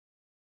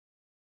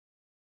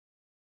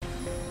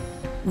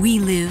We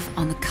live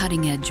on the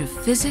cutting edge of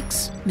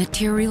physics,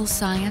 materials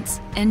science,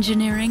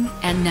 engineering,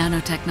 and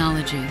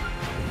nanotechnology.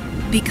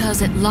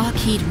 Because at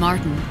Lockheed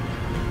Martin,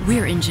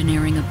 we're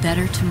engineering a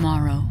better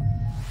tomorrow.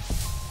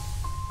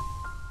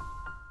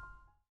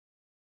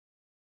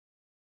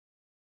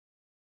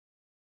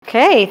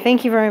 Okay,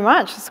 thank you very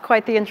much. It's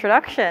quite the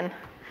introduction.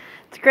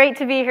 It's great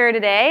to be here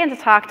today and to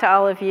talk to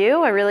all of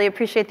you. I really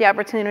appreciate the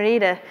opportunity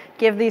to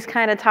give these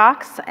kind of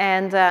talks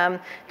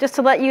and just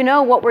to let you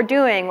know what we're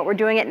doing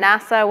at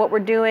NASA, what we're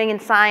doing in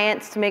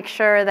science to make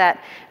sure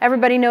that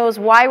everybody knows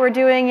why we're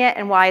doing it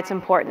and why it's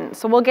important.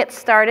 So we'll get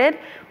started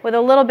with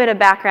a little bit of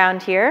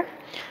background here.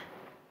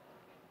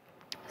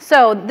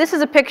 So this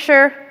is a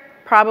picture,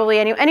 probably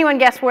anyone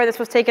guess where this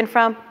was taken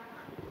from?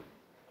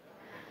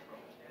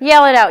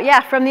 Yell it out.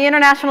 Yeah, from the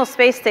International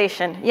Space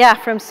Station. Yeah,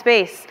 from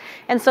space.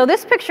 And so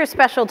this picture is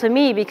special to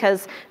me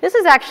because this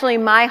is actually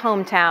my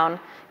hometown,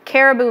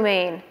 Caribou,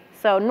 Maine.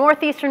 So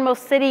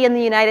northeasternmost city in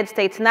the United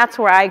States, and that's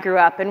where I grew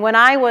up. And when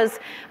I was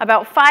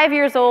about 5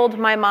 years old,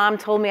 my mom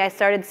told me I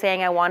started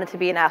saying I wanted to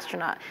be an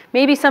astronaut.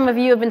 Maybe some of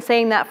you have been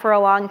saying that for a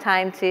long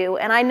time too,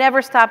 and I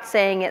never stopped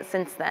saying it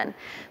since then.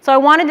 So I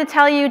wanted to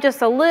tell you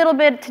just a little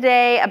bit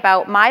today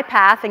about my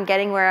path and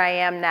getting where I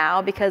am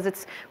now, because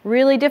it's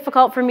really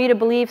difficult for me to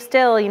believe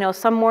still. You know,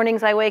 some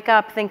mornings I wake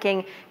up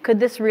thinking, could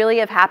this really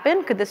have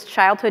happened? Could this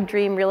childhood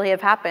dream really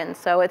have happened?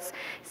 So it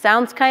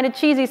sounds kind of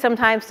cheesy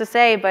sometimes to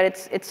say, but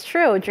it's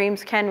true. Dreams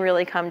can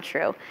really come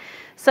true.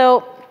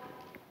 So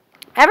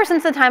ever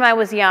since the time I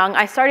was young,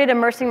 I started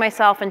immersing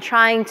myself in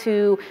trying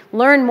to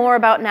learn more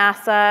about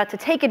NASA, to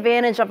take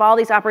advantage of all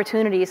these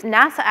opportunities.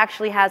 NASA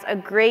actually has a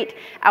great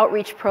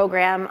outreach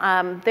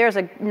program. There's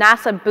a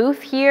NASA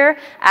booth here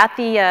at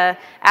the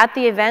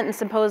event and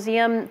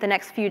symposium the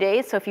next few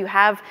days. So if you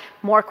have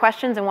more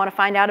questions and want to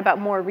find out about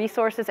more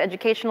resources,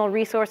 educational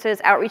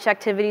resources, outreach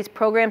activities,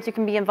 programs you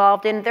can be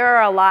involved in, there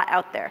are a lot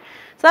out there.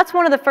 So that's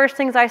one of the first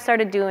things I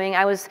started doing.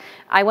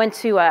 I went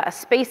to a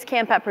space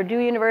camp at Purdue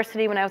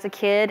University when I was a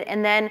kid,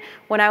 and then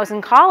when I was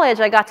in college,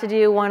 I got to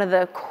do one of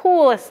the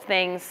coolest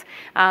things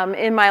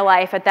in my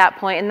life at that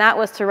point, and that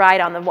was to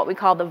ride on what we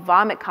call the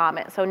Vomit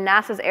Comet. So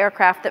NASA's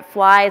aircraft that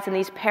flies in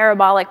these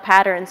parabolic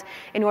patterns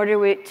in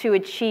order to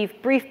achieve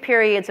brief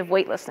periods of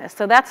weightlessness.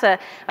 So that's a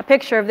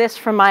picture of this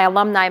from my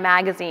alumni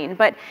magazine.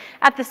 But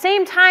at the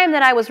same time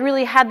that I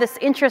really had this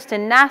interest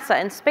in NASA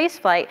and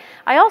spaceflight,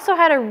 I also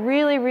had a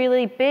really,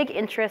 really big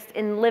interest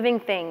in living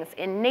things,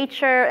 in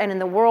nature and in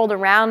the world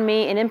around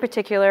me, and in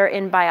particular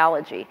in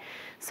biology.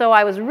 So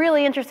I was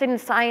really interested in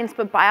science,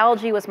 but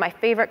biology was my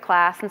favorite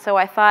class. And so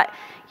I thought,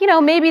 you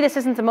know, maybe this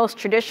isn't the most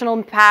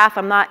traditional path.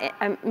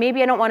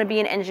 Maybe I don't want to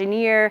be an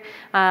engineer.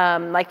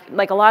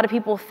 Like a lot of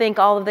people think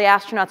all of the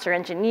astronauts are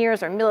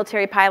engineers or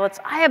military pilots.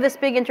 I have this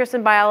big interest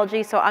in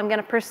biology, so I'm going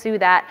to pursue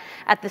that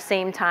at the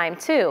same time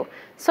too.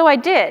 So I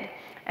did.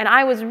 And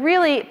I was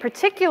really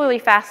particularly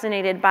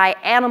fascinated by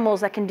animals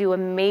that can do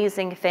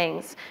amazing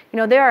things. You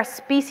know, there are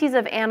species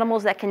of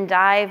animals that can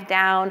dive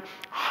down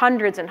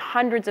hundreds and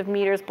hundreds of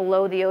meters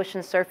below the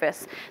ocean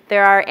surface.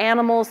 There are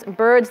animals,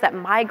 birds that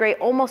migrate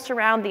almost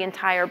around the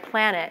entire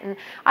planet. And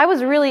I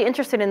was really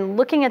interested in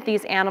looking at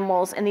these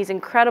animals and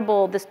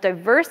this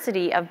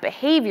diversity of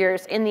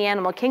behaviors in the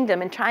animal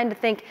kingdom and trying to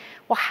think,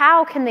 well,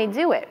 how can they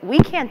do it? We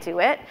can't do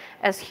it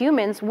as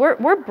humans.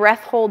 We're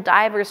breath hold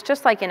divers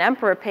just like an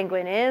emperor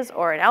penguin is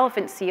or an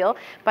elephant seal,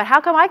 but how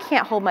come I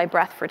can't hold my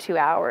breath for 2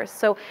 hours?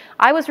 So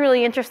I was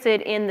really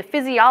interested in the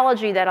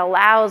physiology that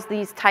allows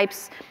these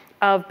types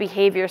of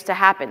behaviors to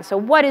happen. So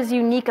what is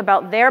unique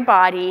about their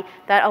body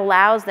that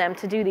allows them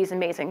to do these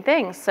amazing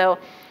things? So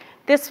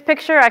this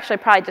picture, actually I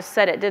probably just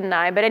said it, didn't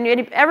I? But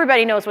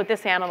everybody knows what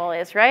this animal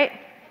is, right?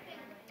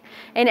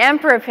 An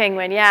emperor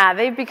penguin, yeah.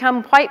 They've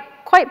become quite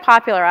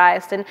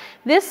popularized. And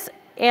this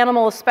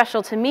animal is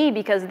special to me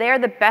because they're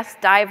the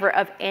best diver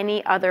of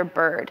any other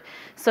bird.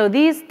 So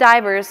these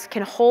divers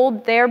can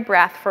hold their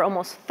breath for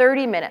almost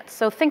 30 minutes.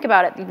 So think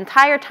about it. The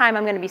entire time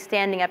I'm going to be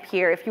standing up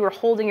here, if you were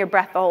holding your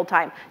breath the whole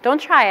time, don't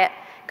try it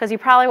because you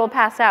probably will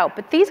pass out.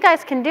 But these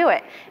guys can do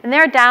it. And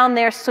they're down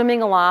there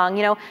swimming along.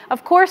 You know,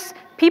 of course,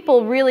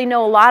 people really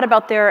know a lot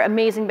about their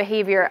amazing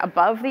behavior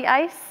above the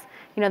ice.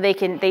 You know,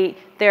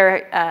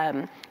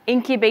 they're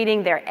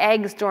incubating their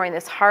eggs during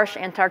this harsh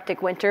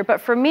Antarctic winter.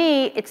 But for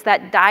me, it's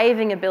that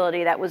diving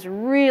ability that was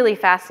really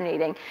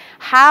fascinating.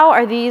 How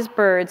are these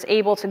birds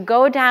able to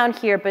go down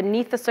here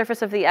beneath the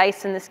surface of the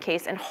ice in this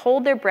case and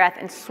hold their breath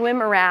and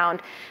swim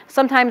around,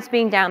 sometimes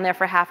being down there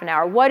for half an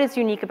hour? What is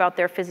unique about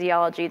their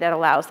physiology that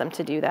allows them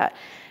to do that?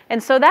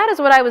 And so that is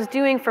what I was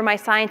doing for my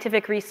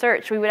scientific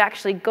research. We would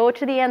actually go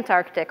to the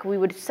Antarctic, we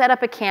would set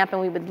up a camp,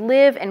 and we would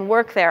live and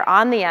work there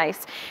on the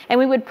ice. And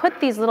we would put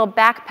these little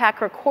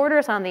backpack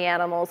recorders on the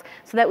animals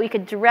so that we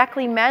could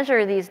directly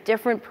measure these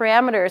different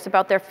parameters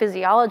about their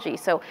physiology.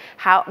 So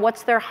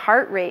what's their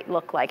heart rate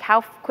look like?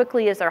 How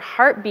quickly is their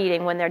heart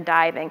beating when they're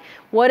diving?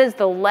 What is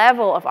the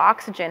level of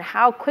oxygen?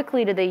 How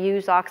quickly do they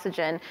use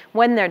oxygen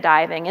when they're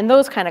diving? And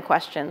those kind of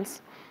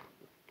questions.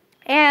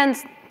 And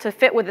to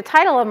fit with the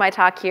title of my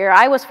talk here,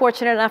 I was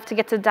fortunate enough to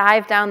get to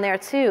dive down there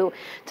too,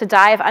 to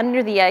dive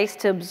under the ice,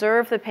 to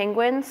observe the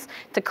penguins,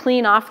 to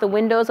clean off the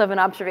windows of an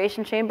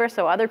observation chamber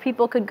so other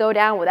people could go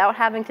down without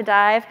having to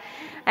dive.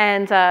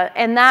 And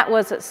that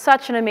was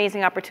such an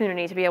amazing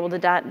opportunity to be able to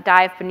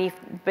dive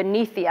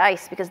beneath the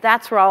ice, because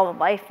that's where all the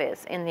life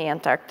is in the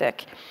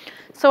Antarctic.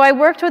 So I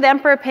worked with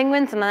emperor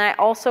penguins, and then I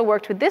also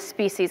worked with this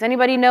species.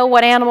 Anybody know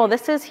what animal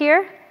this is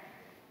here?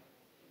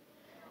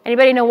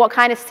 Anybody know what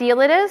kind of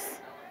seal it is?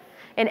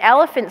 An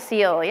elephant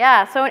seal,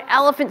 yeah. So an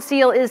elephant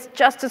seal is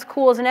just as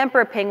cool as an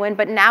emperor penguin,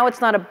 but now it's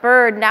not a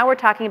bird. Now we're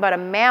talking about a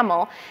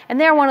mammal. And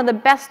they're one of the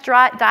best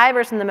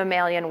divers in the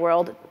mammalian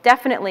world,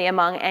 definitely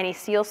among any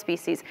seal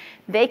species.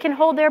 They can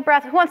hold their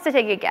breath. Who wants to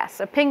take a guess?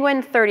 A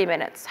penguin, 30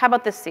 minutes. How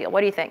about this seal?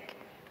 What do you think?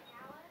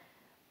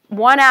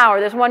 1 hour.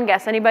 There's one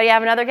guess. Anybody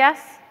have another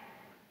guess?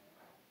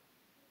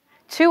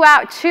 2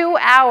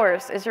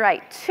 hours is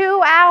right.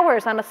 2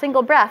 hours on a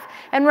single breath.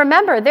 And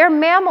remember, they're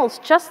mammals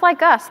just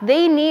like us.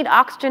 They need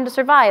oxygen to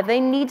survive.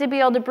 They need to be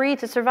able to breathe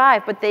to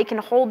survive, but they can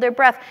hold their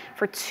breath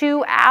for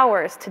 2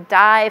 hours to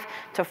dive,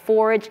 to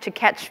forage, to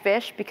catch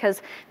fish,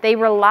 because they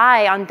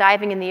rely on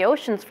diving in the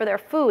oceans for their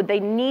food.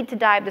 They need to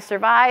dive to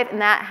survive, and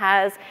that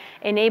has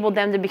enabled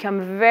them to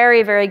become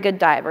very, very good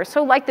divers.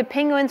 So like the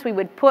penguins, we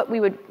would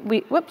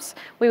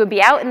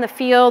be out in the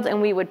field,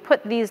 and we would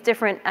put these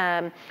different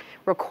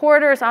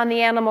recorders on the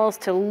animals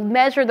to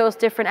measure those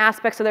different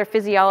aspects of their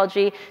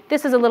physiology.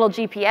 This is a little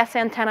GPS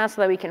antenna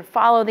so that we can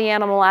follow the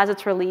animal as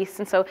it's released.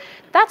 And so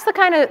those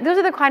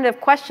are the kind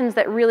of questions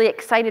that really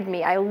excited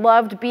me. I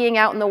loved being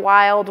out in the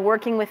wild,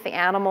 working with the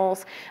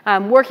animals,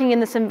 working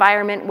in this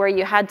environment where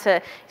you had to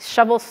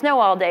shovel snow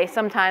all day,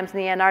 sometimes in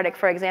the Antarctic,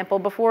 for example,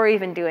 before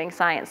even doing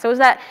science. So it was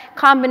that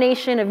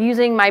combination of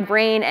using my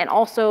brain and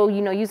also,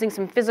 using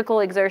some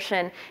physical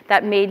exertion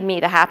that made me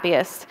the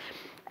happiest.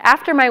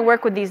 After my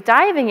work with these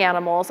diving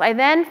animals, I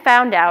then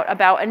found out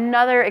about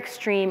another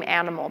extreme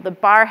animal, the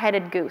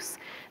bar-headed goose.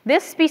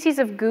 This species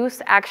of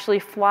goose actually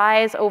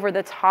flies over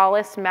the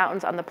tallest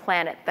mountains on the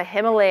planet, the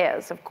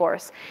Himalayas, of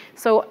course.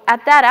 So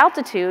at that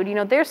altitude,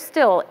 there's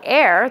still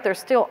air, there's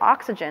still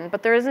oxygen,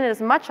 but there isn't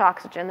as much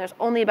oxygen. There's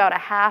only about a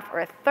half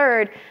or a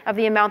third of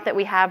the amount that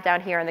we have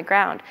down here on the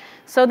ground.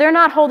 So they're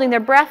not holding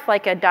their breath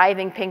like a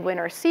diving penguin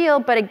or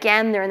seal, but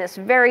again, they're in this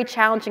very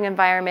challenging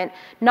environment,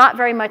 not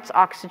very much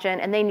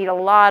oxygen, and they need a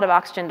lot of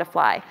oxygen to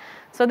fly.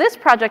 So this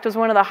project was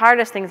one of the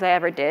hardest things I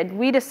ever did.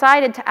 We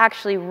decided to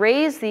actually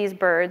raise these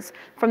birds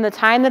from the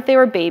time that they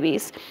were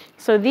babies.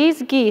 So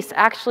these geese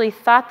actually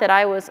thought that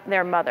I was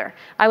their mother.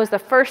 I was the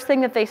first thing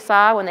that they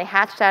saw when they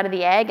hatched out of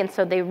the egg, and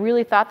so they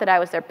really thought that I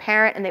was their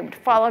parent, and they would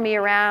follow me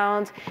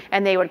around,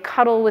 and they would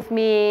cuddle with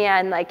me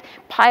and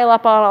pile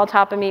up on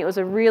top of me. It was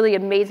a really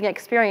amazing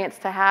experience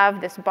to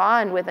have this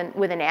bond with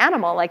an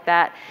animal like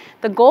that.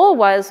 The goal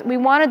was we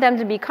wanted them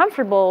to be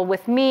comfortable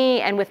with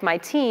me and with my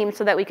team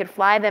so that we could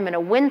fly them in a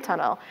wind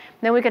tunnel.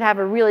 Then we could have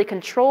a really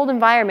controlled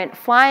environment.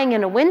 Flying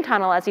in a wind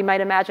tunnel, as you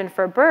might imagine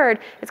for a bird,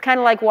 it's kind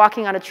of like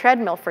walking on a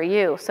treadmill for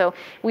you. So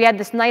we had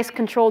this nice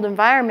controlled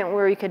environment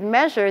where we could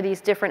measure these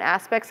different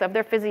aspects of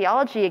their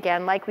physiology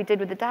again, like we did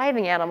with the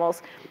diving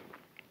animals.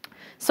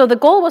 So the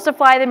goal was to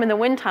fly them in the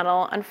wind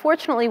tunnel.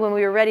 Unfortunately, when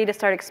we were ready to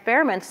start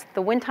experiments,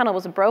 the wind tunnel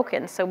was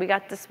broken, so we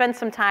got to spend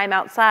some time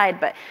outside.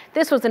 But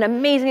this was an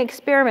amazing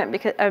experience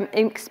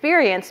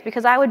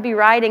because I would be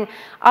riding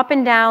up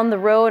and down the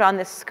road on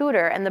this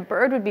scooter, and the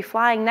bird would be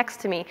flying next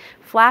to me,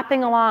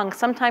 flapping along,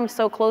 sometimes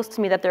so close to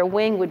me that their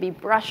wing would be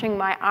brushing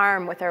my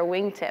arm with their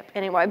wingtip.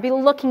 Anyway, I'd be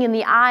looking in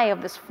the eye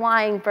of this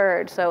flying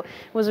bird, so it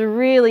was a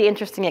really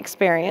interesting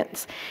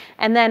experience.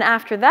 And then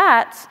after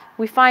that,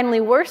 we finally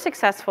were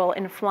successful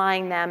in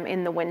flying them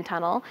in the wind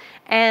tunnel,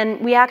 and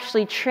we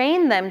actually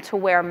trained them to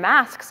wear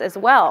masks as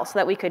well so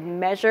that we could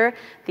measure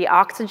the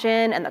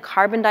oxygen and the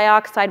carbon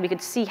dioxide. We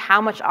could see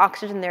how much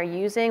oxygen they're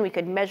using. We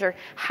could measure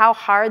how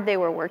hard they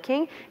were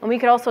working, and we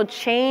could also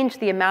change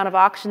the amount of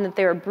oxygen that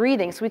they were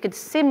breathing, so we could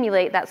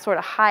simulate that sort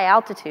of high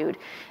altitude.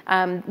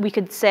 We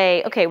could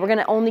say, okay, we're going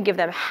to only give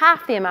them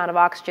half the amount of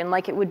oxygen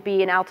like it would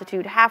be in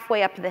altitude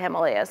halfway up to the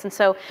Himalayas. And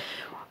so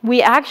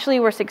we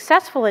actually were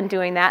successful in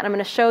doing that, and I'm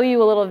going to show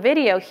you a little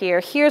video here.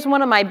 Here's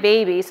one of my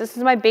babies. This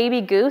is my baby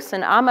goose,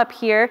 and I'm up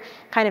here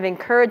kind of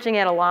encouraging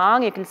it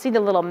along. You can see the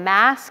little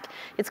mask.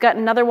 It's got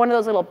another one of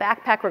those little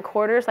backpack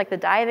recorders like the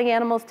diving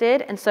animals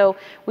did, and so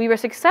we were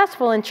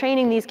successful in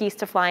training these geese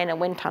to fly in a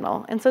wind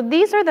tunnel. And so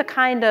these are the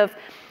kind of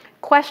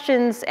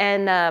questions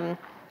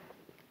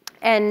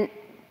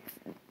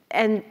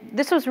and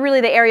this was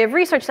really the area of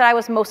research that I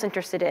was most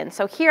interested in.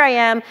 So here I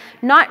am,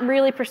 not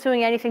really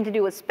pursuing anything to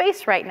do with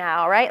space right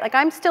now, right?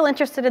 I'm still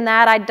interested in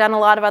that. I'd done a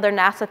lot of other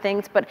NASA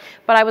things, but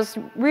I was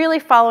really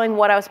following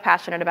what I was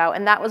passionate about,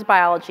 and that was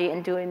biology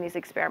and doing these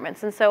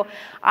experiments. And so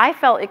I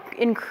felt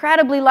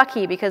incredibly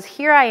lucky because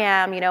here I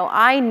am,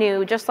 I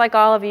knew, just like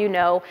all of you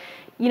know,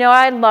 you know,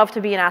 I'd love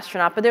to be an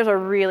astronaut, but there's a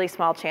really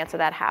small chance of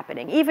that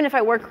happening. Even if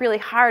I work really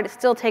hard, it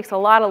still takes a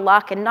lot of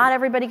luck, and not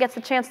everybody gets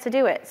a chance to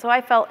do it. So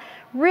I felt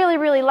really,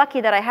 really lucky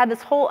that I had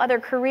this whole other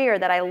career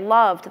that I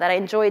loved, that I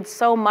enjoyed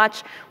so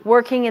much,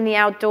 working in the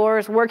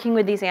outdoors, working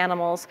with these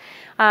animals.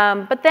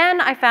 But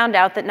then I found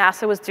out that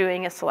NASA was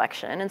doing a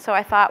selection. And so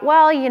I thought,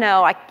 well, you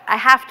know, I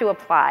have to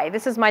apply.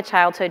 This is my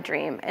childhood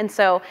dream. And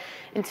so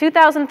in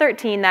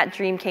 2013, that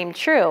dream came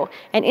true.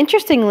 And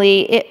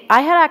interestingly,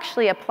 I had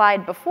actually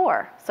applied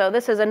before. So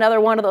this is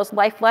another one of those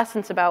life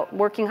lessons about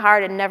working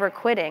hard and never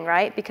quitting,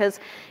 right? Because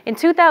in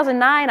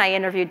 2009, I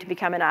interviewed to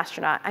become an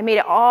astronaut. I made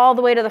it all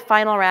the way to the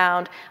final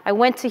round. I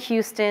went to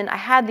Houston. I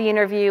had the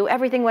interview.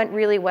 Everything went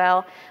really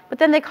well. But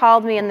then they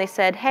called me and they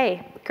said,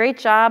 hey, great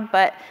job,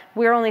 but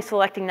we're only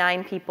selecting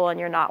 9 people and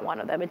you're not one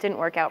of them. It didn't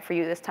work out for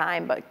you this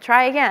time, but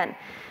try again.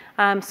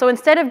 So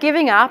instead of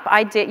giving up,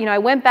 I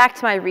went back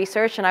to my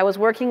research and I was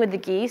working with the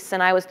geese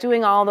and I was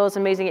doing all those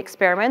amazing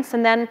experiments,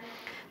 and then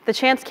the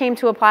chance came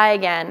to apply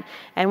again.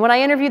 And when I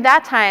interviewed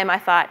that time, I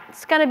thought,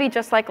 it's going to be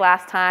just like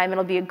last time.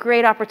 It'll be a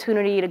great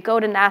opportunity to go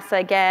to NASA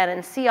again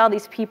and see all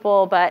these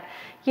people, but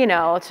you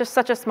know, it's just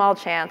such a small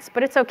chance.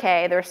 But it's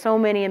okay. There are so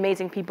many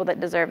amazing people that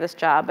deserve this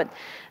job. But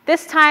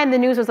this time, the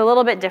news was a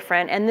little bit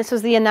different, and this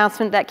was the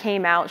announcement that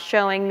came out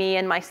showing me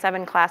and my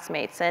 7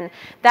 classmates. And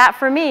that,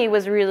 for me,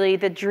 was really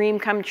the dream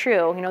come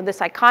true. You know, this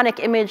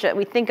iconic image that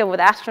we think of with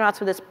astronauts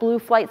with this blue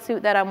flight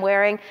suit that I'm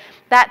wearing,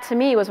 that, to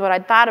me, was what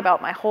I'd thought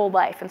about my whole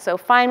life. And so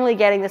finally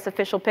getting this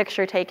official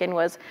picture taken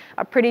was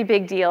a pretty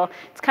big deal.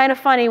 It's kind of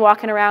funny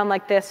walking around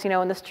like this, you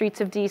know, in the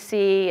streets of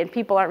DC, and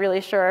people aren't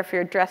really sure if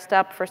you're dressed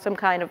up for some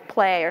kind of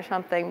play or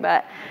something,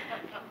 but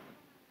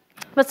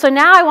so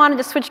now I wanted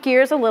to switch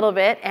gears a little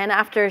bit, and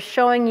after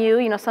showing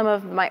you, some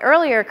of my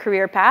earlier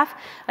career path,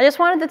 I just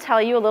wanted to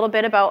tell you a little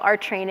bit about our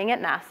training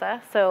at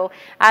NASA. So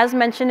as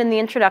mentioned in the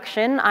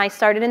introduction, I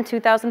started in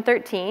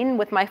 2013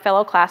 with my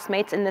fellow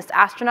classmates in this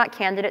astronaut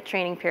candidate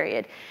training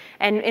period.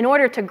 And in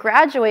order to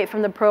graduate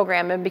from the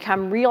program and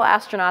become real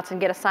astronauts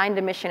and get assigned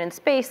a mission in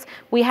space,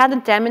 we had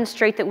to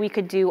demonstrate that we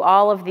could do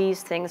all of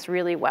these things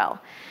really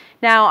well.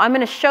 Now, I'm going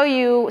to show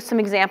you some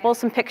examples,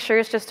 some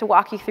pictures, just to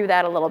walk you through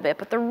that a little bit.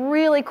 But the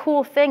really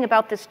cool thing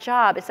about this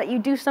job is that you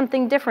do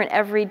something different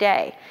every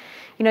day.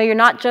 You know, you're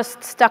not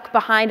just stuck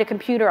behind a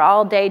computer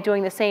all day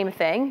doing the same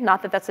thing.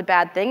 Not that that's a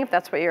bad thing if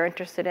that's what you're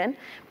interested in.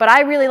 But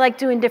I really like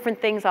doing different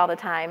things all the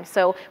time.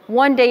 So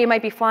one day you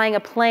might be flying a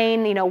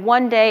plane.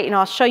 One day,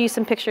 I'll show you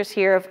some pictures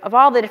here of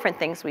all the different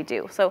things we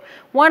do. So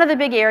one of the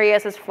big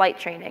areas is flight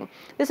training.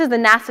 This is the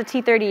NASA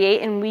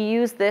T-38, and we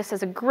use this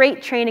as a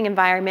great training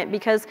environment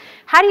because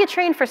how do you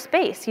train for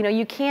space? We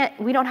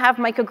don't have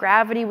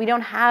microgravity. We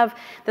don't have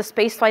the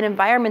spaceflight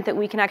environment that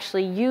we can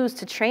actually use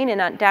to train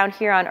in down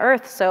here on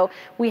Earth. So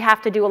we have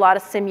to do a lot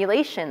of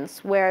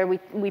simulations where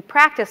we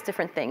practice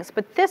different things.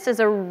 But this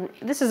is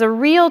a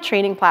real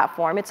training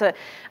platform.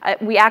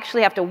 We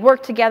actually have to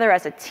work together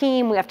as a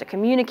team. We have to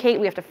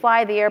communicate. We have to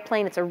fly the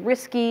airplane. It's a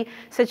risky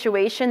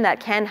situation that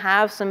can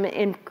have some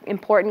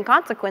important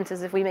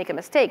consequences if we make a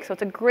mistake. So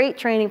it's a great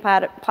training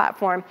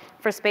platform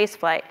for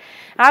spaceflight.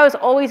 And I was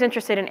always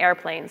interested in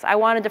airplanes. I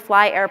wanted to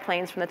fly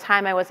airplanes from the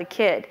time I was a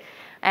kid.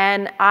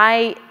 And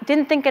I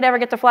didn't think I'd ever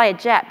get to fly a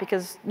jet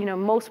because,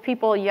 most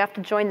people, you have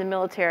to join the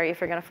military if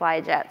you're going to fly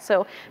a jet.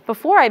 So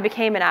before I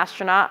became an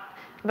astronaut,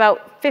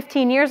 about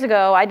 15 years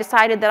ago, I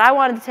decided that I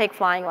wanted to take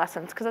flying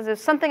lessons because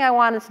there's something I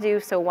wanted to do,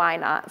 so why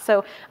not?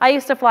 So I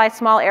used to fly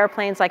small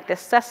airplanes like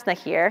this Cessna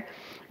here.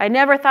 I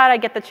never thought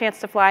I'd get the chance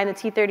to fly in the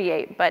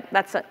T-38, but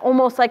that's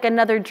almost like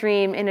another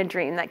dream in a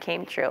dream that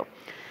came true.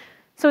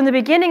 So in the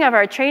beginning of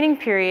our training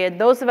period,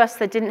 those of us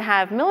that didn't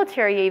have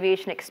military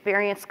aviation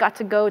experience got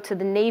to go to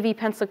the Navy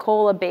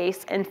Pensacola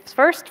base and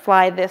first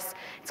fly this.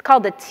 It's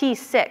called the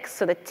T-6.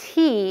 So the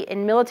T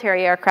in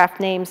military aircraft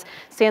names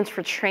stands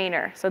for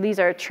trainer. So these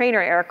are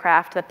trainer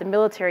aircraft that the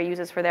military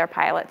uses for their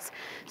pilots.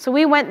 So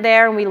we went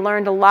there and we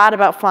learned a lot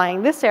about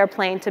flying this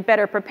airplane to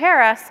better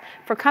prepare us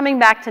for coming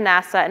back to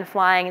NASA and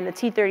flying in the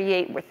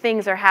T-38 where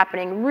things are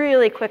happening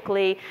really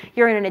quickly.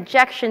 You're in an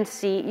ejection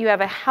seat. You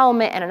have a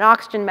helmet and an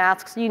oxygen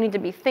mask, so you need to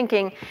be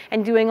thinking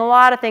and doing a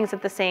lot of things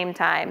at the same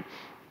time.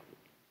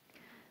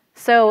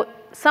 So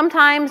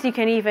sometimes you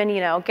can even,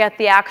 get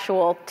the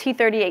actual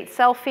T-38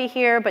 selfie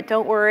here, but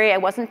don't worry, I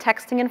wasn't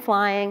texting and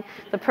flying.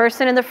 The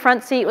person in the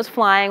front seat was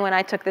flying when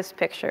I took this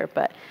picture,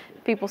 but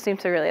people seem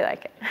to really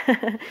like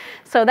it.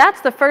 So that's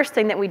the first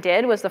thing that we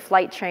did was the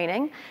flight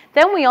training.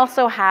 Then we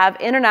also have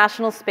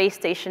International Space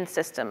Station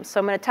systems. So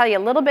I'm going to tell you a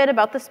little bit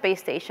about the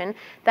space station.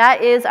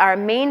 That is our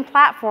main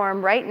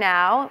platform right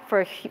now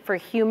for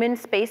human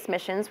space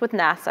missions with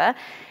NASA.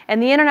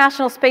 And the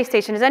International Space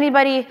Station, does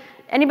anybody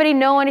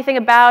know anything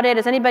about it?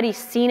 Has anybody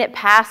seen it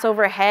pass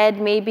overhead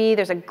maybe?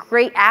 There's a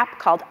great app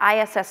called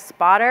ISS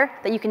Spotter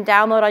that you can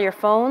download on your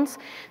phones.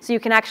 So you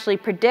can actually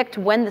predict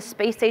when the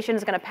space station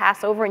is going to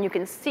pass over, and you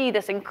can see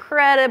this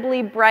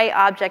incredibly bright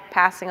object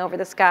passing over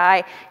the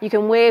sky. You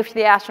can wave to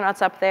the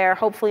astronauts up there.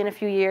 Hopefully in a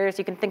few years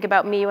you can think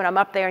about me when I'm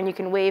up there and you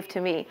can wave to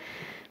me.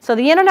 So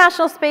the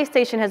International Space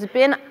Station has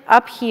been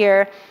up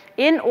here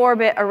in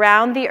orbit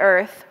around the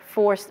Earth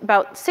for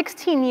about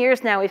 16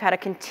 years now, we've had a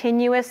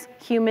continuous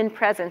human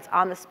presence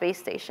on the space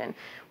station.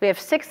 We have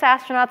 6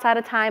 astronauts at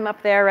a time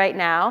up there right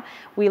now.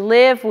 We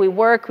live, we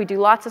work, we do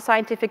lots of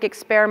scientific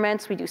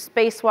experiments, we do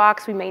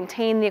spacewalks, we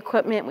maintain the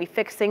equipment, we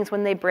fix things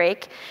when they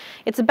break.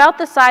 It's about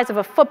the size of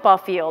a football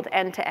field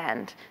end to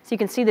end. So you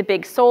can see the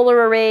big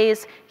solar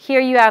arrays. Here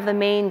you have the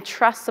main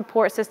truss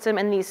support system,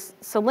 and these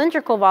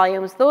cylindrical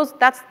volumes,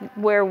 that's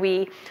where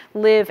we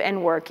live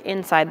and work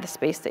inside the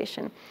space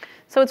station.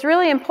 So it's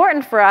really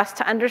important for us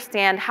to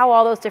understand how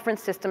all those different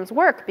systems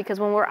work, because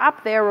when we're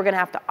up there, we're going to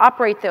have to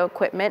operate the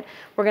equipment,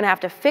 we're going to have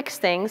to fix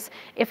things.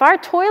 If our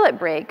toilet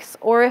breaks,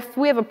 or if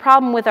we have a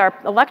problem with our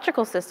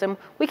electrical system,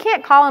 we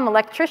can't call an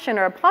electrician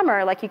or a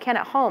plumber like you can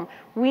at home.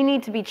 We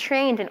need to be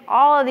trained in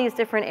all of these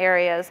different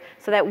areas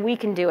so that we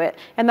can do it.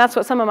 And that's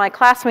what some of my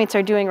classmates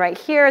are doing right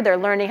here. They're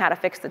learning how to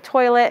fix the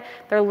toilet.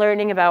 They're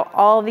learning about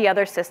all the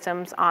other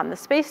systems on the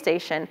space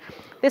station.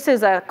 This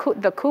is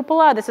the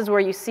cupola. This is where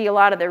you see a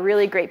lot of the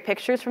really great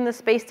pictures from the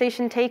space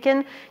station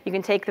taken. You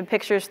can take the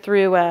pictures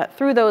through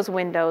those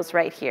windows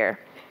right here.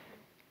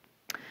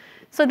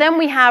 So then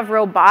we have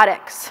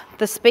robotics.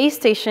 The space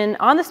station,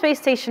 on the space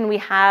station, we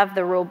have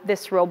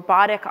this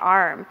robotic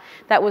arm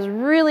that was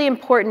really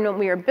important when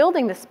we were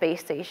building the space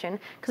station.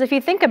 Because if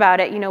you think about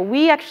it,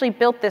 we actually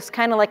built this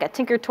kind of like a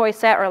Tinker Toy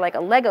set or like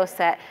a Lego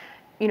set.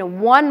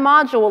 One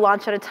module will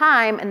launch at a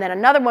time, and then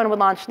another one would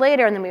launch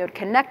later, and then we would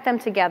connect them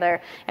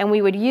together, and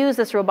we would use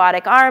this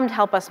robotic arm to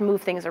help us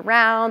move things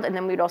around, and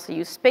then we'd also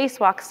use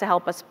spacewalks to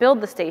help us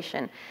build the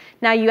station.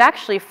 Now, you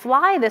actually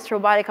fly this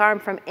robotic arm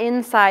from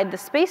inside the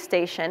space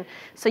station,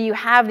 so you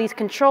have these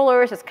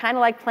controllers. It's kind of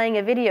like playing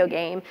a video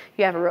game.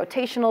 You have a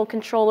rotational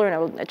controller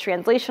and a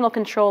translational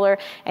controller,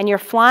 and you're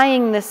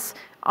flying this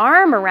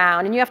arm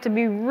around, and you have to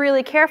be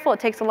really careful. It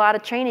takes a lot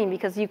of training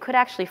because you could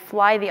actually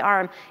fly the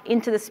arm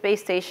into the space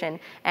station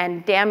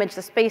and damage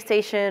the space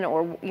station,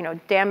 or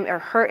or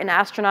hurt an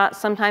astronaut.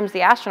 Sometimes the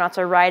astronauts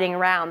are riding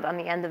around on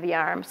the end of the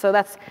arm. So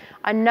that's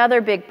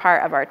another big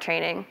part of our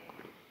training.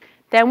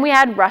 Then we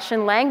had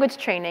Russian language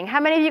training.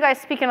 How many of you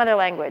guys speak another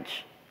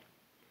language?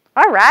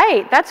 All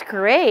right, that's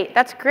great.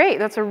 That's great.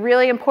 That's a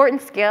really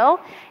important skill.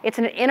 It's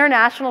an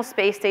international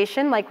space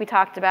station, like we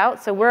talked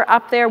about. So we're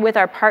up there with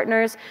our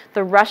partners,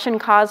 the Russian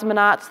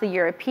cosmonauts, the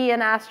European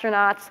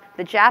astronauts,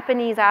 the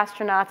Japanese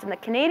astronauts, and the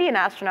Canadian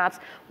astronauts.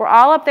 We're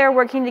all up there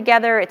working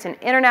together. It's an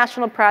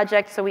international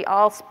project, so we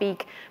all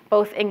speak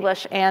both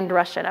English and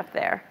Russian up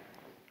there.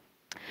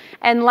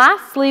 And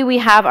lastly, we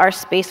have our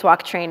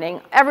spacewalk training.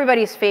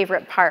 Everybody's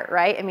favorite part,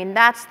 right? I mean,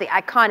 that's the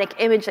iconic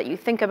image that you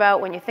think about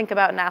when you think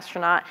about an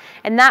astronaut.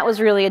 And that was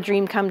really a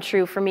dream come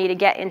true for me to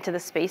get into the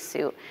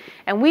spacesuit.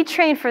 And we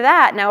train for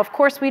that. Now, of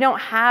course, we don't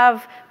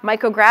have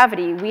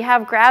microgravity. We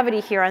have gravity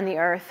here on the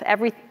Earth.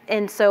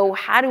 And so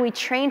how do we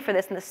train for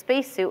this in the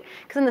spacesuit?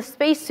 Because in the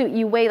spacesuit,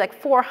 you weigh like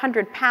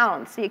 400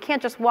 pounds. So you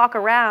can't just walk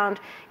around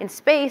in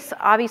space.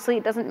 Obviously,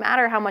 it doesn't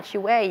matter how much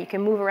you weigh. You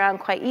can move around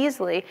quite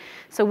easily.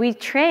 So we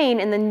train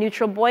in the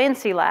neutral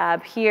buoyancy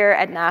lab here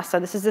at NASA.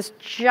 This is this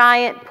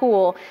giant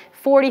pool,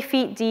 40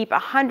 feet deep,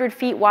 100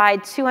 feet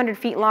wide, 200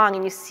 feet long.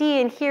 And you see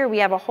in here we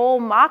have a whole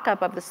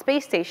mock-up of the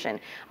space station,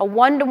 a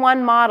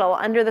one-to-one model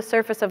under the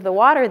surface of the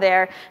water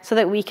there so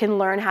that we can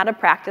learn how to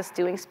practice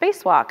doing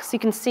spacewalks. So you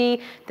can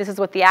see this is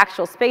what the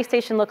actual space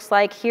station looks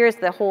like. Here's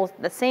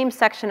the same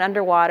section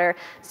underwater,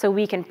 so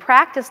we can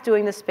practice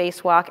doing the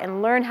spacewalk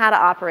and learn how to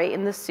operate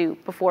in the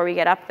suit before we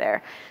get up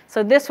there.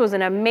 So this was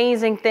an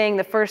amazing thing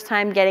the first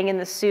time getting in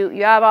the suit.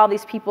 You have all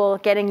these people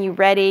getting you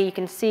ready. You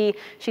can see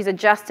she's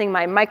adjusting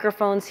my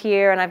microphones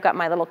here, and I've got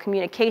my little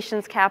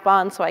communications cap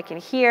on so I can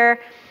hear.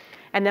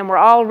 And then we're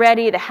all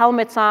ready, the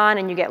helmet's on,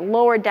 and you get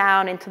lowered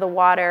down into the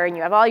water, and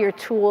you have all your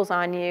tools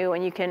on you,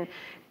 and you can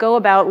go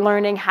about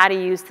learning how to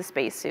use the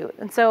spacesuit.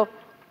 And so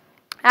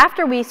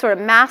after we sort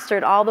of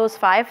mastered all those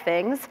 5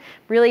 things,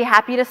 really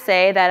happy to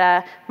say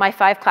that my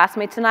 5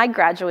 classmates and I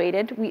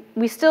graduated.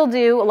 We still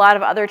do a lot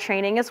of other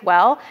training as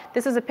well.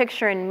 This is a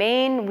picture in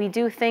Maine. We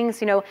do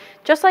things,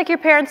 just like your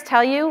parents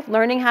tell you,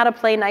 learning how to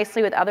play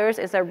nicely with others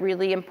is a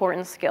really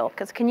important skill.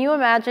 Because can you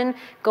imagine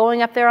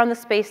going up there on the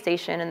space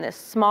station in this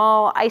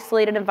small,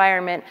 isolated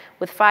environment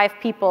with 5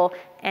 people,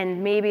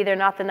 and maybe they're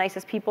not the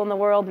nicest people in the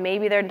world,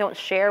 maybe they don't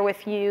share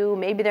with you,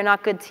 maybe they're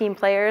not good team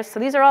players. So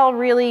these are all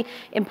really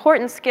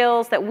important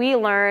skills that we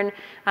learn.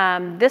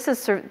 This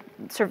is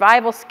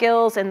survival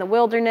skills in the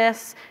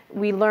wilderness.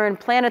 We learn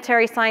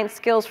planetary science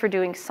skills for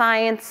doing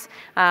science.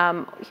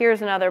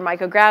 Here's another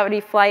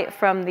microgravity flight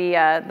from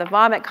the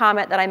Vomit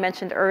Comet that I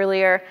mentioned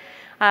earlier.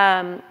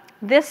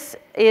 This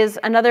is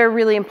another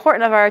really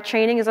important of our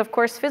training is, of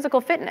course,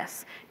 physical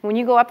fitness. When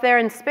you go up there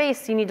in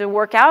space, you need to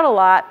work out a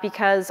lot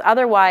because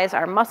otherwise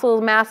our muscle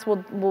mass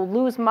will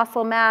lose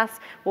muscle mass,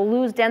 we'll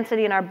lose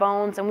density in our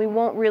bones, and we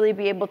won't really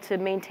be able to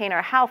maintain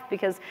our health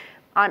because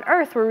on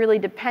Earth, we're really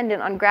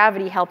dependent on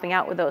gravity helping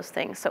out with those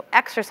things. So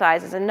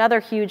exercise is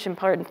another huge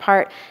important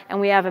part, and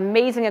we have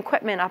amazing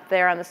equipment up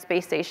there on the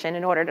space station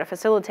in order to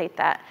facilitate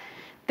that.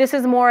 This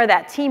is more of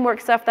that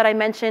teamwork stuff that I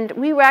mentioned.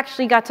 We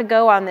actually got to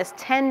go on this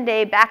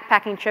 10-day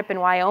backpacking trip in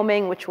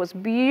Wyoming, which was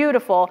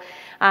beautiful.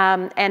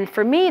 And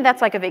for me,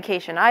 that's like a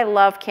vacation. I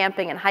love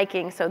camping and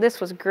hiking, so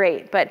this was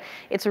great. But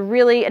it's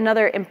really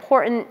another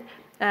important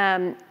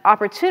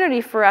opportunity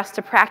for us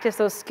to practice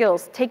those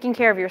skills, taking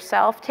care of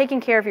yourself,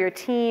 taking care of your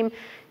team,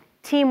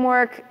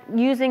 teamwork,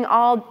 using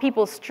all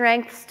people's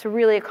strengths to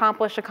really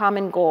accomplish a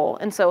common goal.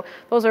 And so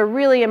those are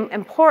really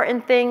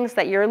important things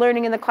that you're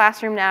learning in the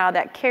classroom now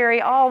that carry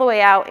all the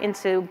way out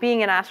into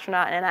being an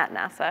astronaut and at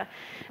NASA.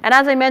 And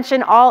as I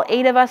mentioned, all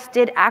 8 of us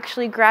did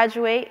actually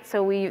graduate.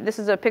 So this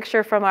is a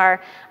picture from our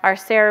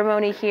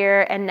ceremony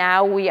here, and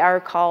now we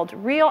are called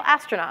real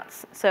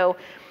astronauts. So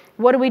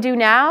what do we do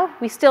now?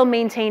 We still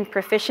maintain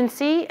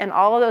proficiency in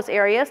all of those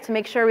areas to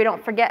make sure we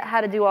don't forget how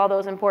to do all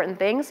those important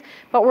things,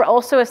 but we're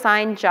also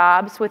assigned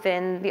jobs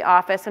within the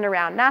office and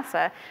around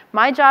NASA.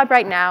 My job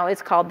right now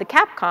is called the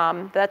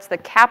CAPCOM. That's the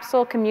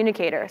Capsule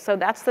Communicator. So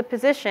that's the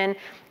position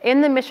in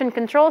the Mission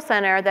Control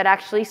Center that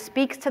actually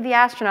speaks to the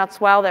astronauts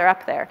while they're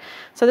up there.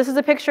 So this is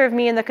a picture of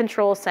me in the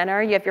control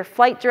center. You have your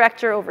flight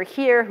director over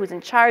here who's in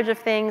charge of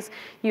things.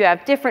 You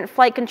have different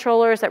flight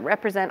controllers that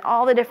represent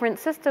all the different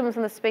systems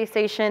in the space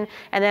station,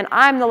 and then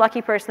I'm the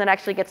lucky person that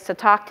actually gets to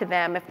talk to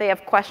them if they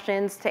have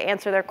questions, to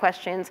answer their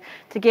questions,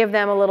 to give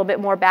them a little bit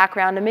more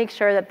background to make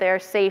sure that they're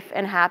safe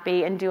and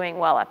happy and doing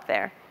well up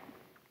there.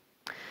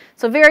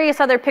 So various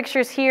other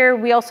pictures here.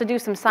 We also do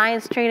some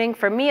science training.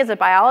 For me as a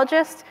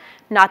biologist,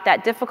 not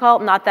that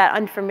difficult, not that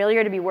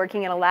unfamiliar to be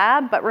working in a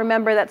lab, but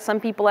remember that some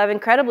people have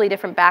incredibly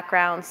different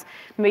backgrounds,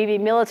 maybe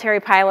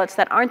military pilots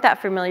that aren't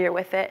that familiar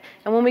with it.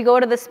 And when we go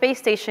to the space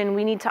station,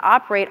 we need to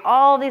operate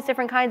all these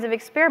different kinds of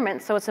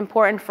experiments, so it's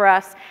important for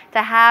us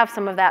to have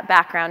some of that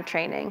background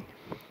training.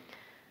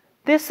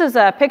 This is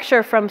a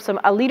picture from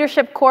a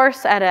leadership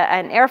course at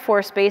an Air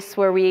Force base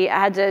where we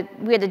had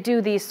to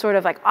do these sort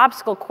of like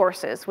obstacle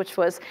courses, which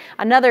was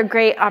another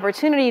great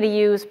opportunity to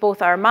use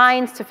both our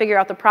minds to figure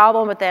out the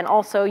problem, but then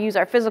also use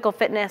our physical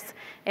fitness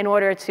in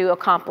order to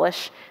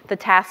accomplish the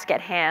task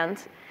at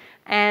hand.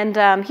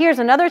 And here's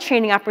another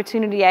training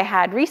opportunity I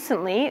had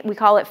recently. We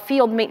call it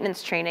field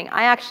maintenance training.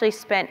 I actually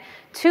spent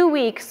 2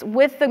 weeks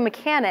with the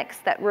mechanics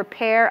that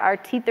repair our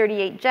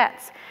T-38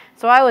 jets.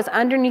 So I was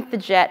underneath the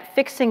jet,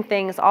 fixing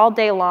things all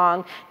day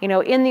long,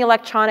 in the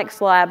electronics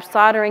lab,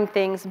 soldering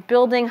things,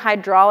 building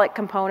hydraulic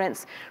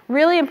components.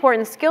 Really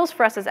important skills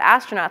for us as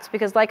astronauts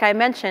because, like I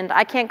mentioned,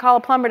 I can't call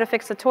a plumber to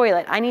fix a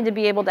toilet. I need to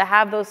be able to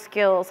have those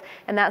skills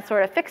and that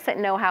sort of fix-it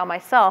know-how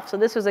myself. So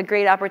this was a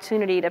great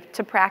opportunity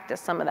to practice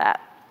some of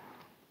that.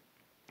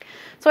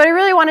 So I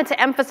really wanted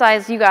to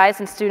emphasize you guys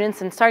and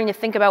students and starting to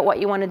think about what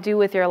you want to do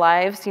with your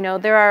lives.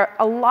 There are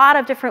a lot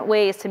of different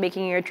ways to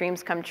making your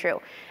dreams come true.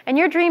 And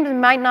your dreams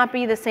might not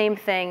be the same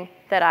thing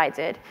that I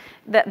did,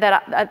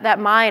 that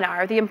mine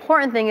are. The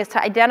important thing is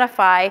to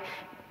identify,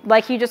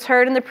 like you just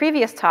heard in the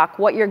previous talk,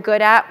 what you're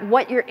good at,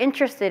 what you're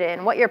interested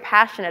in, what you're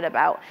passionate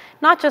about.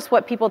 Not just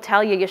what people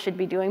tell you should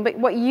be doing, but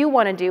what you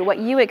want to do, what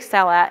you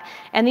excel at.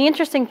 And the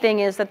interesting thing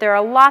is that there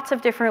are lots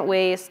of different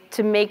ways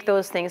to make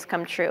those things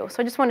come true.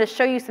 So I just wanted to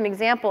show you some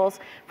examples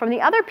from the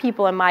other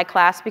people in my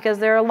class because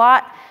they're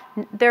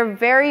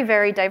very,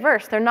 very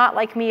diverse. They're not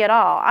like me at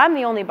all. I'm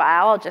the only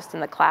biologist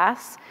in the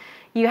class.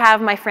 You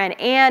have my friend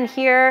Anne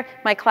here,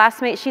 my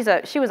classmate. She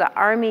was an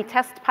Army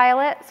test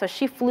pilot, so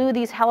she flew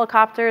these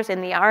helicopters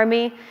in the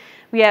Army.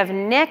 We have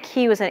Nick.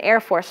 He was an Air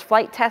Force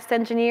flight test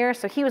engineer,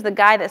 so he was the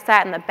guy that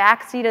sat in the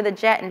back seat of the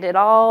jet and did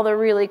all the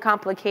really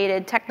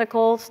complicated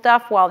technical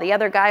stuff while the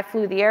other guy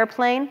flew the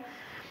airplane.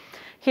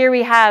 Here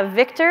we have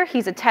Victor.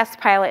 He's a test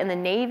pilot in the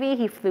Navy.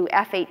 He flew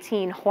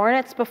F-18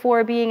 Hornets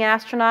before being an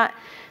astronaut.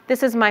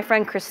 This is my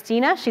friend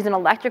Christina. She's an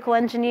electrical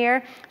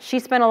engineer. She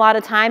spent a lot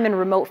of time in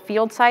remote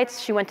field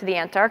sites. She went to the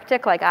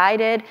Antarctic like I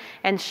did,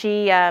 and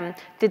she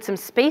did some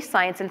space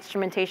science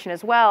instrumentation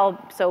as well,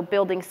 so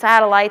building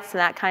satellites and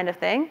that kind of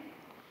thing.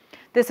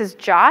 This is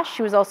Josh.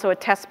 He was also a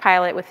test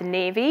pilot with the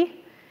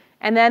Navy.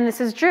 And then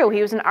this is Drew.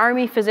 He was an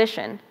Army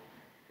physician.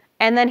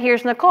 And then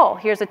here's Nicole.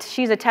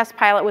 She's a test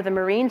pilot with the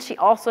Marines. She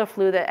also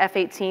flew the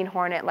F-18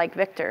 Hornet like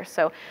Victor.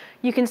 So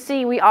you can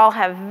see we all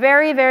have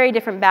very, very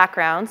different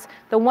backgrounds.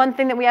 The one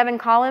thing that we have in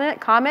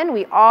common,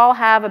 we all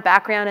have a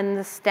background in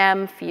the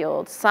STEM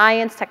field.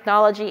 Science,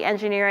 technology,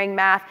 engineering,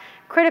 math,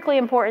 critically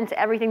important to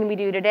everything that we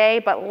do today,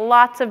 but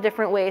lots of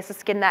different ways to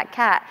skin that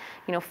cat.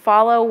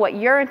 Follow what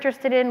you're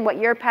interested in, what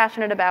you're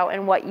passionate about,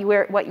 and what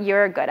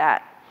you're good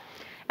at.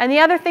 And the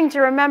other thing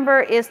to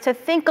remember is to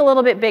think a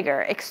little bit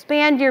bigger,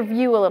 expand your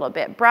view a little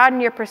bit,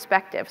 broaden your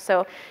perspective.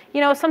 So,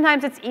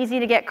 sometimes it's easy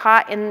to get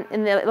caught in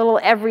the little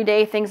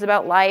everyday things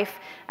about life,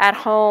 at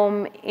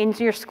home, in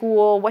your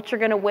school, what you're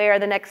going to wear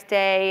the next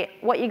day,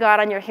 what you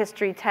got on your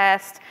history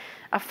test,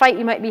 a fight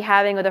you might be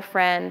having with a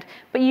friend.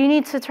 But you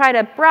need to try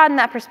to broaden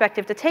that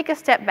perspective, to take a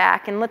step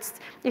back. And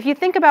if you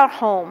think about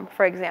home,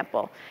 for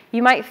example,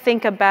 you might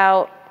think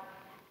about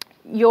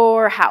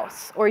your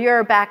house or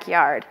your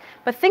backyard.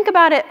 But think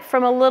about it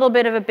from a little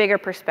bit of a bigger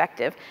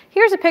perspective.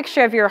 Here's a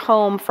picture of your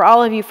home for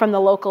all of you from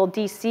the local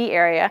DC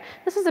area.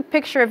 This is a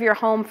picture of your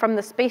home from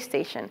the space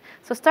station.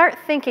 So start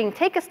thinking,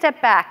 take a step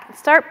back,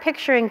 start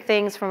picturing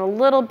things from a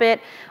little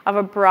bit of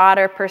a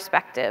broader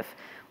perspective.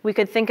 We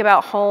could think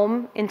about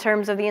home in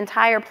terms of the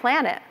entire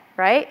planet,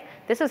 right?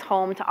 This is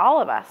home to all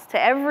of us, to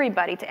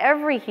everybody, to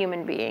every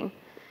human being.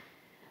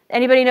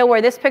 Anybody know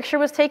where this picture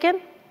was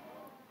taken?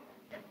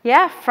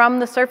 Yeah, from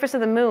the surface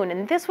of the moon.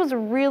 And this was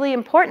really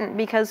important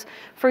because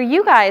for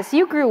you guys,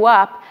 you grew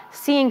up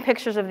seeing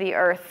pictures of the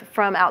Earth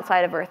from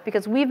outside of Earth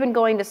because we've been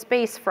going to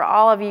space for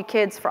all of you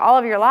kids for all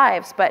of your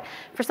lives. But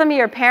for some of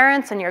your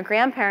parents and your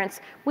grandparents,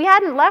 we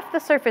hadn't left the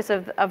surface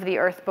of the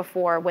Earth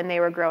before when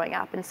they were growing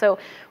up. And so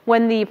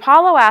when the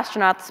Apollo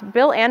astronauts,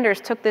 Bill Anders,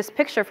 took this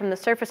picture from the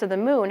surface of the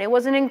moon, it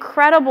was an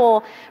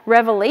incredible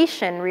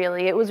revelation,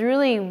 really. It was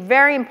really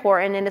very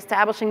important in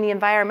establishing the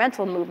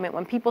environmental movement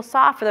when people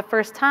saw for the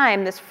first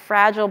time this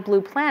fragile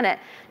blue planet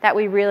that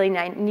we really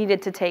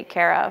needed to take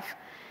care of.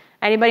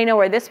 Anybody know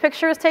where this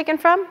picture was taken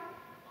from?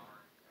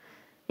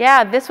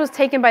 Yeah, this was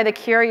taken by the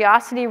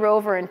Curiosity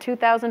rover in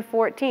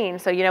 2014.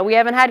 So, you know, we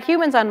haven't had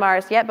humans on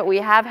Mars yet, but we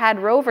have had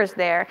rovers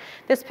there.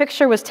 This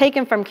picture was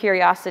taken from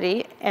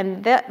Curiosity,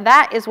 and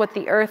that is what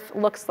the Earth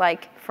looks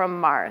like from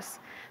Mars.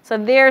 So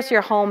there's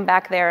your home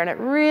back there, and it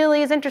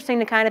really is interesting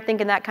to kind of think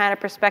in that kind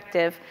of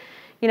perspective.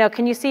 You know,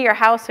 can you see your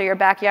house or your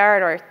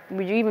backyard, or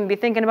would you even be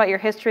thinking about your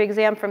history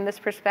exam from this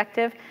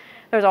perspective?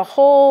 There's a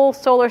whole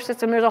solar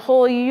system, there's a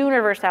whole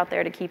universe out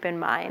there to keep in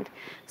mind.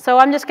 So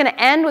I'm just gonna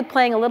end with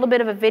playing a little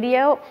bit of a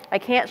video. I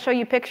can't show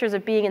you pictures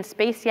of being in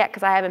space yet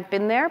because I haven't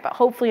been there, but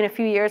hopefully in a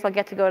few years I'll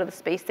get to go to the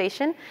space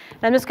station.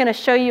 And I'm just gonna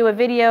show you a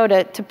video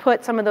to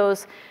put some of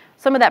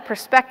that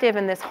perspective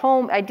and this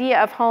home idea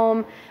of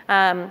home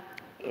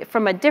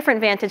from a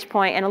different vantage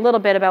point and a little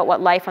bit about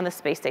what life on the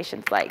space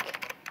station's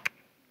like.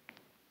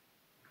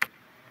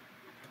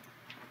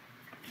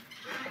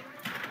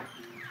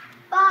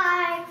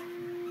 Bye.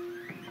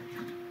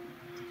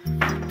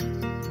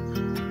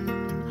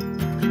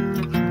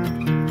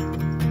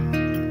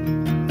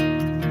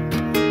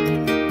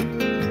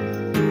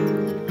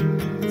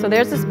 So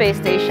there's the space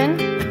station.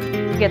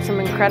 You get some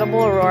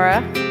incredible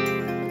aurora.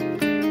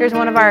 Here's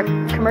one of our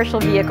commercial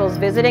vehicles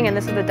visiting, and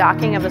this is the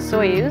docking of the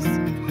Soyuz.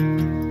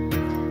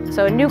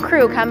 So a new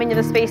crew coming to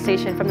the space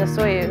station from the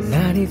Soyuz.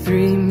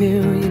 93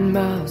 million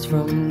miles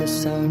from the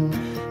sun.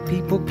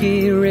 People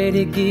get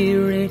ready, get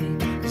ready.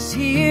 'Cause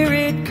here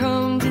it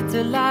comes, it's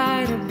a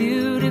light, a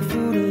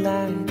beautiful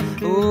light.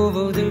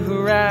 Over the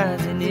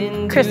horizon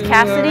into Chris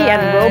Cassidy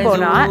and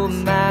Robonaut. Oh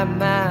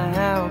my,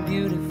 how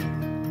beautiful.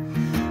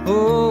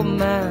 Oh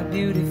my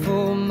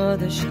beautiful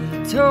mother, she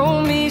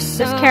told me.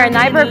 There's Karen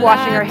Nyberg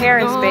washing her hair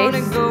in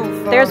space.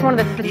 There's one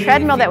of the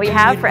treadmill that we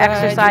have for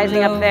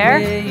exercising up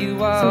there.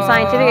 Some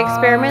scientific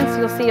experiments,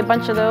 you'll see a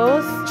bunch of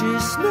those.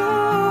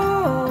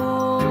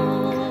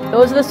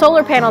 Those are the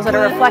solar panels that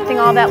are reflecting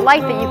all that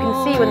light that you can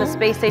see when the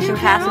space station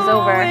passes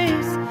over.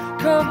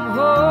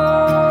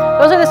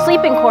 Those are the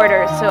sleeping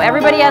quarters, so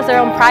everybody has their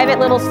own private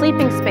little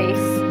sleeping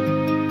space.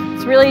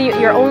 It's really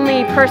your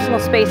only personal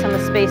space on the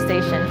space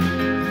station.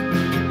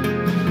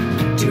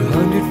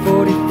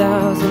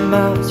 240,000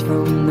 miles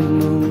from the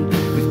moon.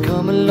 We've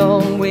come a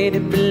long way to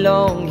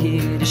belong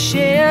here, to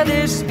share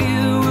this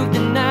view of the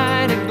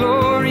night, a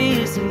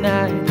glorious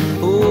night.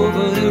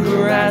 Over the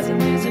horizon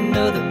is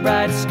another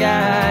bright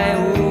sky.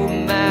 Oh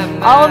my.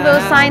 All of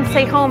those signs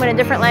say home in a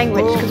different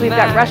language because we've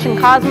got Russian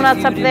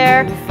cosmonauts up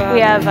there. We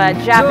have a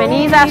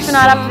Japanese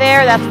astronaut up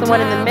there. That's the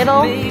one in the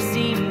middle.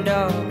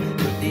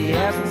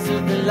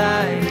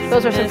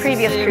 Those are some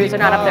previous crews. They're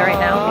not up there right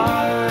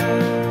now.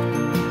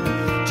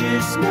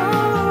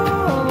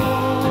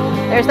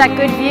 There's that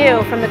good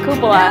view from the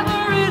cupola.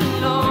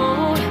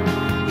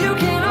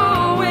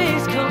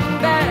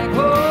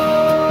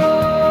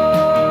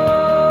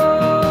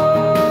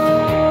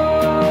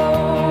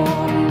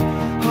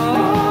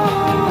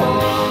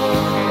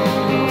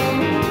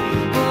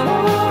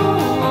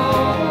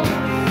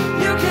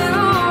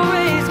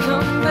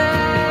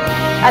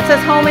 That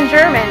says home in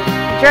German.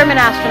 German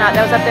astronaut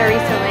that was up there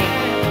recently.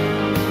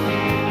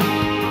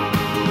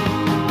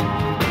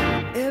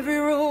 Every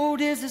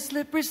road is a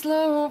slippery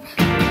slope.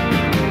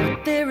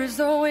 There is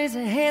always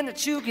a hand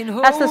that you can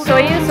hold. That's the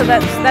Soyuz, so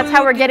that's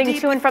how we're getting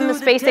to and from the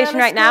space station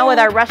right now with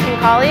our Russian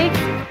colleagues.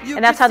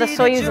 And that's how the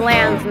Soyuz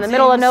lands in the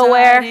middle of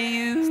nowhere.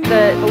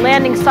 The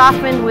landing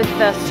softened with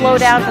the slow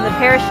down from the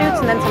parachutes,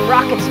 and then some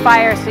rockets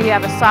fire so you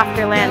have a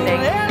softer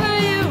landing.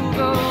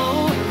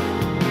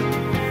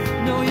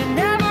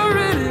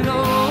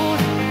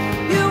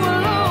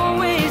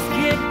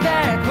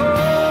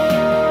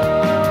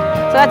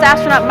 So that's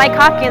astronaut Mike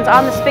Hopkins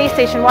on the space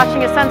station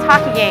watching his son's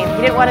hockey game.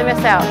 He didn't want to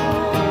miss out.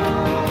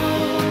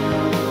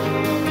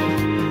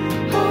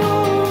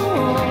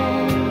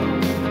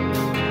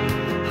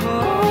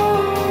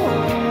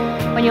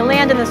 When you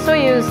land in the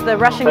Soyuz, the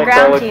Russian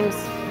ground teams.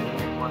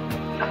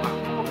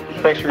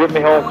 Thanks for getting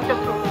me home.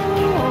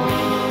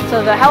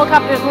 So the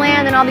helicopters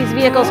land and all these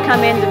vehicles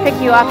come in to pick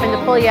you up and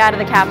to pull you out of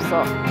the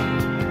capsule.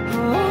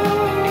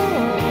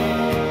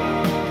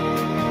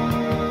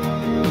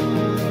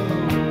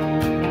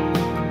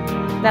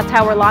 That's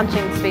how we're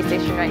launching the space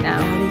station right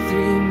now.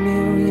 93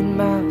 million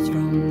miles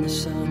from the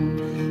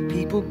sun.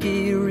 People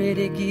get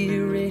ready,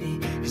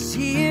 'cause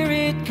here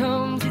it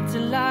comes, it's a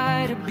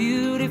light, a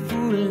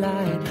beautiful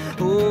light,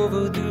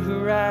 over the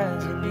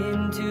horizon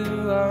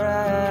into our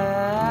eyes.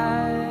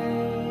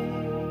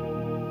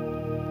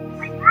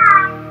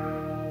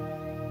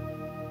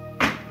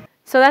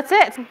 So that's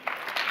it.